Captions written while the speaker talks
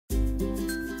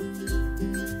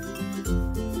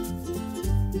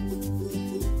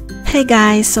Hey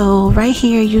guys, so right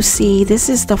here you see this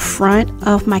is the front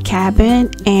of my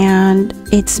cabin, and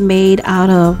it's made out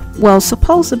of, well,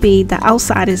 supposed to be, the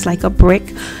outside is like a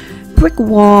brick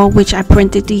wall, which I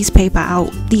printed these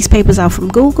papers out from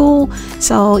Google.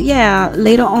 So yeah,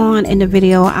 later on in the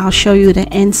video I'll show you the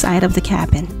inside of the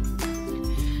cabin.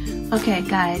 Okay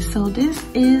guys, so this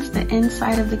is the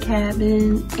inside of the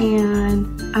cabin,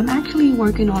 and I'm actually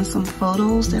working on some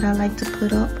photos that I like to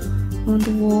put up on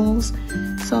the walls.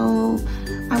 So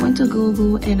I went to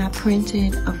Google and I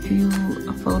printed a few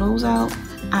photos out.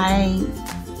 I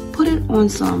put it on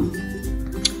some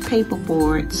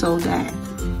paperboard so that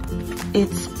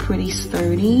it's pretty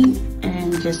sturdy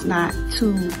and just not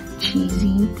too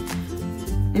cheesy,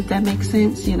 if that makes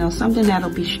sense. You know, something that'll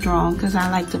be strong, because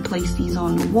I like to place these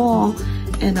on the wall,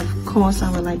 and of course I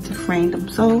would like to frame them.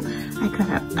 So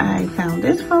I found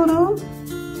this photo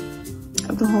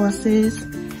of the horses.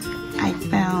 I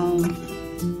found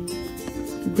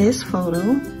this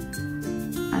photo.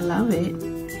 I love it.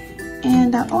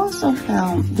 And I also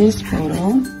found this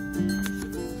photo.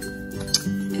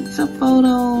 It's a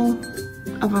photo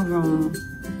of a room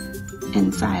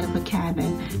inside of a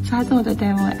cabin. So I thought that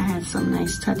would add some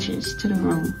nice touches to the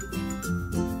room.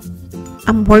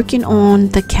 I'm working on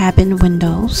the cabin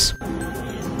windows.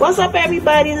 What's up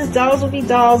everybody, this is Dolls Will Be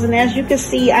Dolls, and as you can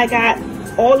see I got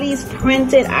all these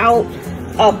printed out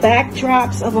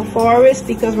backdrops of a forest,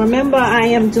 because remember I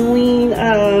am doing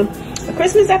a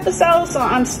Christmas episode, so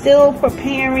I'm still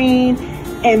preparing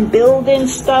and building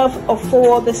stuff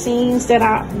for the scenes that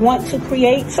I want to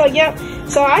create. So yep,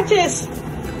 so I just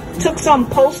took some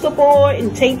poster board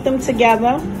and taped them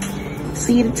together.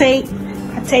 See the tape?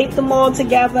 I taped them all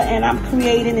together and I'm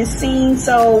creating a scene.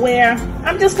 So where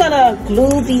I'm just gonna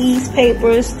glue these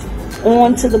papers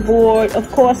onto the board.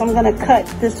 Of course I'm gonna cut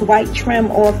this white trim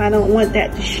off, I don't want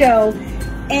that to show,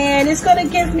 and it's gonna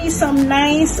give me some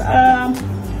nice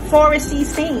foresty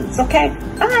scenes. Okay,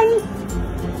 bye.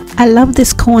 I love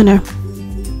this corner.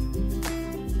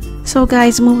 So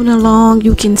guys, moving along,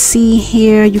 you can see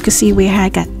here, you can see where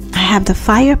I have the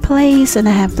fireplace and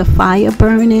I have the fire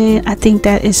burning. I think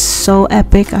that is so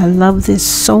epic. I love this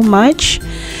so much.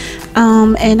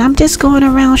 And I'm just going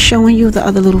around showing you the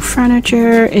other little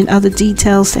furniture and other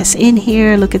details that's in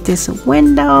here. Look at this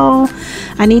window.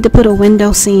 I need to put a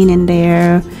window scene in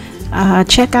there.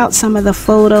 Check out some of the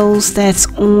photos that's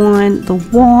on the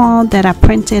wall that I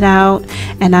printed out,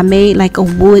 and I made like a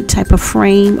wood type of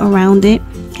frame around it.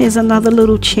 Here's another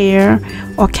little chair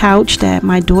or couch that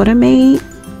my daughter made.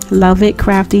 Love it,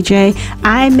 Crafty J.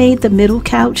 I made the middle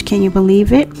couch, can you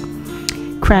believe it?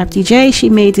 Crafty J, she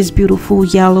made this beautiful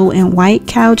yellow and white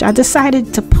couch. I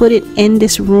decided to put it in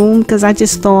this room because I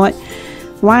just thought,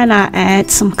 why not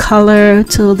add some color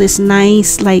to this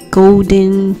nice like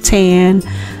golden tan,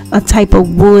 a type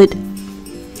of wood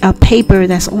paper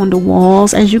that's on the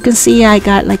walls. As you can see, I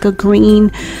got like a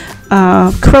green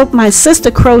my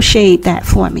sister crocheted that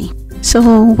for me.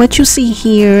 So what you see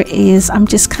here is I'm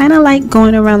just kind of like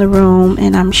going around the room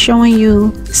and I'm showing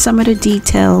you some of the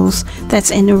details that's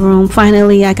in the room.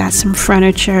 Finally I got some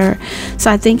furniture,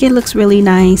 so I think it looks really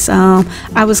nice.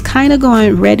 I was kind of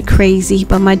going red crazy,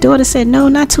 but my daughter said no,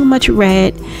 not too much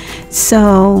red,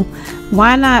 so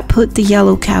why not put the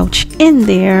yellow couch in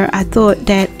there? I thought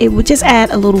that it would just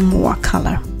add a little more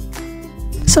color.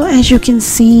 So as you can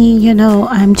see, you know,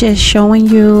 I'm just showing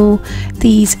you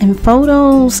these in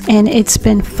photos, and it's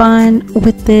been fun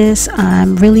with this.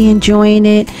 I'm really enjoying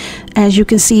it. As you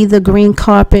can see, the green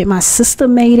carpet, my sister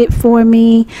made it for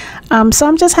me. So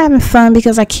I'm just having fun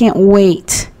because I can't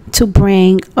wait to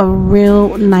bring a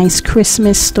real nice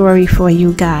Christmas story for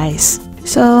you guys.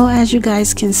 So as you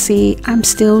guys can see, I'm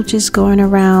still just going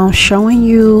around showing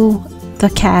you the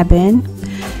cabin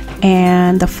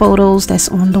and the photos that's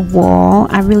on the wall.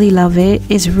 I really love it.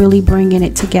 It's really bringing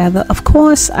it together. Of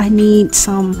course I need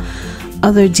some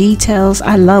other details.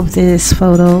 I love this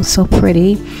photo, so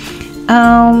pretty.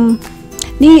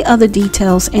 Need other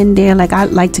details in there, like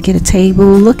I'd like to get a table.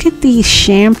 Look at these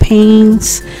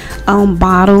champagnes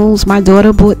bottles. My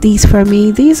daughter bought these for me.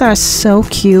 These are so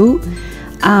cute.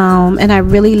 And I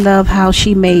really love how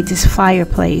she made this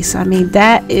fireplace. I mean,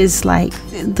 that is like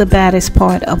the baddest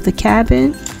part of the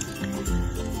cabin.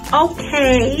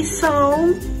 Okay,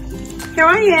 so here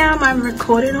I am. I'm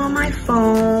recording on my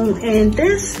phone, and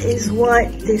this is what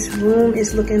this room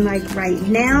is looking like right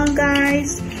now,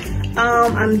 guys.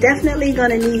 I'm definitely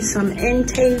gonna need some end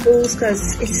tables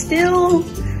because it's still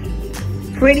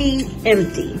pretty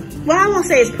empty. Well, I won't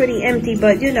say it's pretty empty,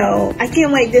 but you know, I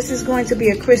can't wait. This is going to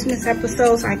be a Christmas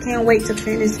episode, so I can't wait to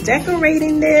finish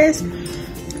decorating this.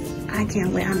 I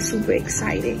can't wait. I'm super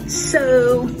excited.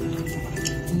 So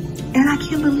And I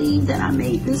can't believe that I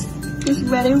made this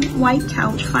red and white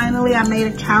couch. Finally, I made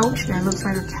a couch that looks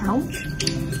like a couch.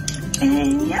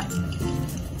 And yep,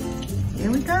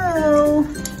 here we go.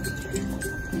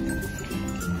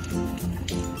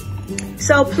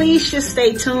 So please just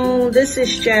stay tuned. This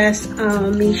is just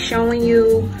me showing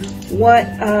you what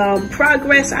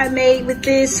progress I made with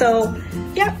this. So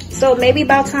yep, so maybe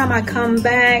about time I come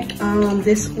back,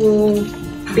 this will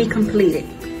be completed.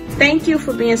 Thank you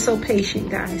for being so patient,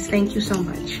 guys. Thank you so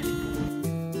much.